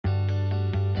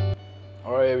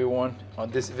Alright everyone, on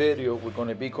this video we're going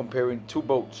to be comparing two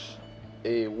boats.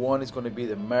 One is going to be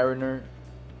the Mariner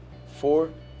 4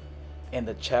 and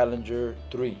the Challenger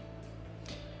 3.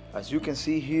 As you can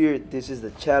see here, this is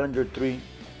the Challenger 3.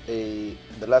 The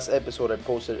last episode I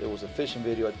posted, it was a fishing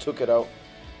video. I took it out.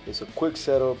 It's a quick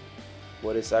setup,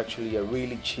 but it's actually a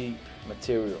really cheap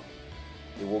material.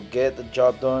 It will get the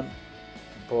job done,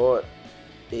 but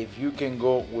if you can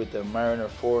go with the Mariner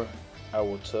 4, I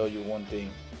will tell you one thing: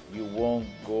 you won't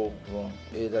go wrong.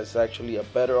 It is actually a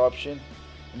better option,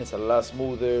 and it's a lot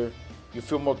smoother. You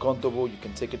feel more comfortable. You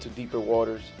can take it to deeper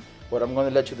waters, but I'm going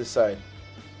to let you decide.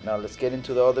 Now let's get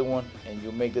into the other one and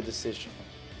you make the decision.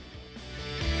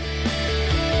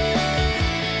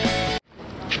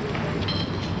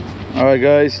 Alright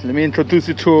guys, let me introduce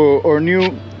you to our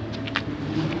new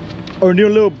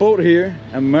little boat here,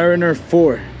 a Mariner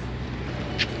 4.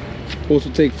 Supposed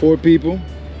to take 4 people.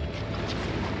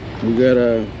 We got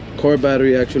a car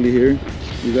battery actually here.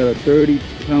 We got a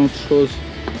 30-pound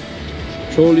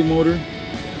trolley motor.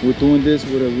 We're doing this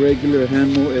with a regular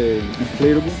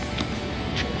inflatable,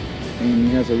 and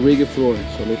it has a rigid floor.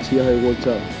 So let's see how it works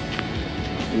out.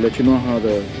 I'll let you know how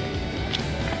the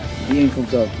end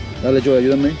comes out. Dale, Joy,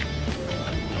 ayúdame.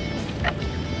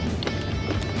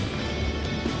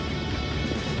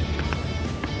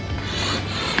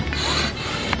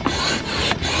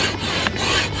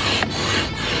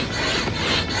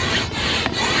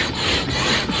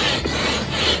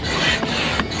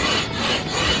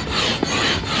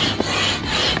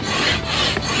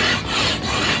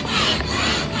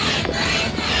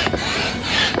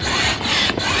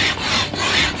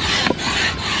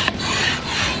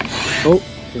 Oh,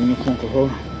 tengo unos concos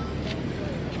rojos.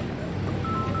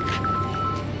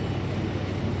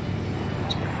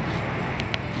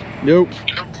 Yo.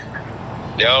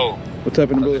 Yo. What's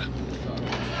happening, brother?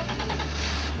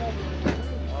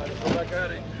 Let's go back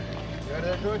at it. You got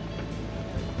that good?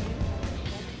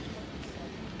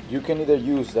 You can either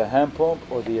use the hand pump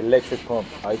or the electric pump.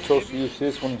 I chose to use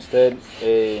this one instead.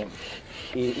 It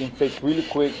inflates really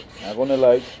quick, not gonna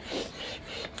lie.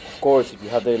 Of course, if you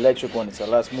have the electric one, it's a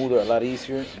lot smoother, a lot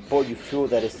easier, but you feel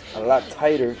that it's a lot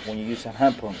tighter when you use a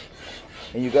hand pump.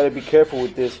 And you gotta be careful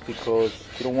with this because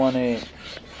you don't want to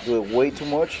do it way too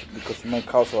much because you might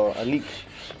cause a leak,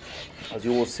 as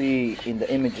you will see in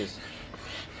the images.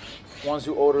 Once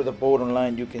you order the boat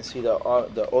online, you can see the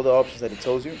other options that it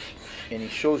tells you, and it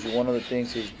shows you one of the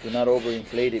things is do not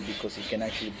overinflate it because it can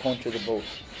actually puncture the boat.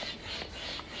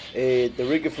 The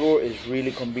rigid floor is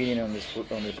really convenient on this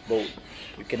boat.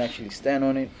 You can actually stand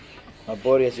on it. My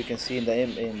buddy, as you can see in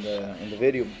the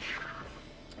video,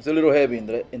 it's a little heavy in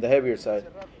the heavier side,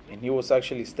 and he was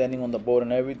actually standing on the boat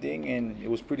and everything, and it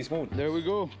was pretty smooth. There we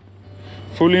go,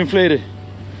 fully inflated.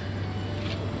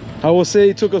 I will say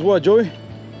it took us what, Joey?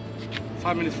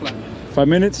 5 minutes flat. 5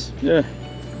 minutes? Yeah,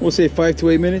 we'll say 5 to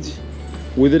 8 minutes.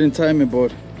 We didn't time it,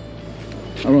 but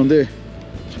around there.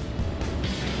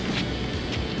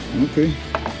 Okay,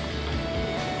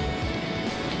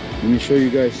 let me show you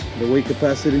guys the weight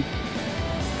capacity.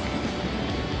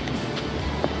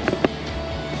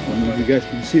 I don't know if you guys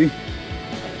can see.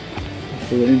 I'll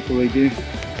show the info right there,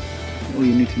 all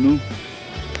you need to know.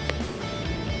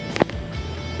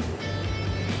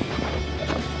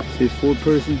 It says 4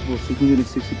 person or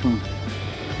 660 pounds.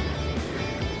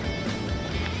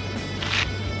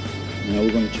 Now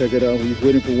we're gonna check it out. We're just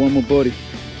waiting for one more buddy.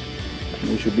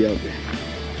 We should be out there.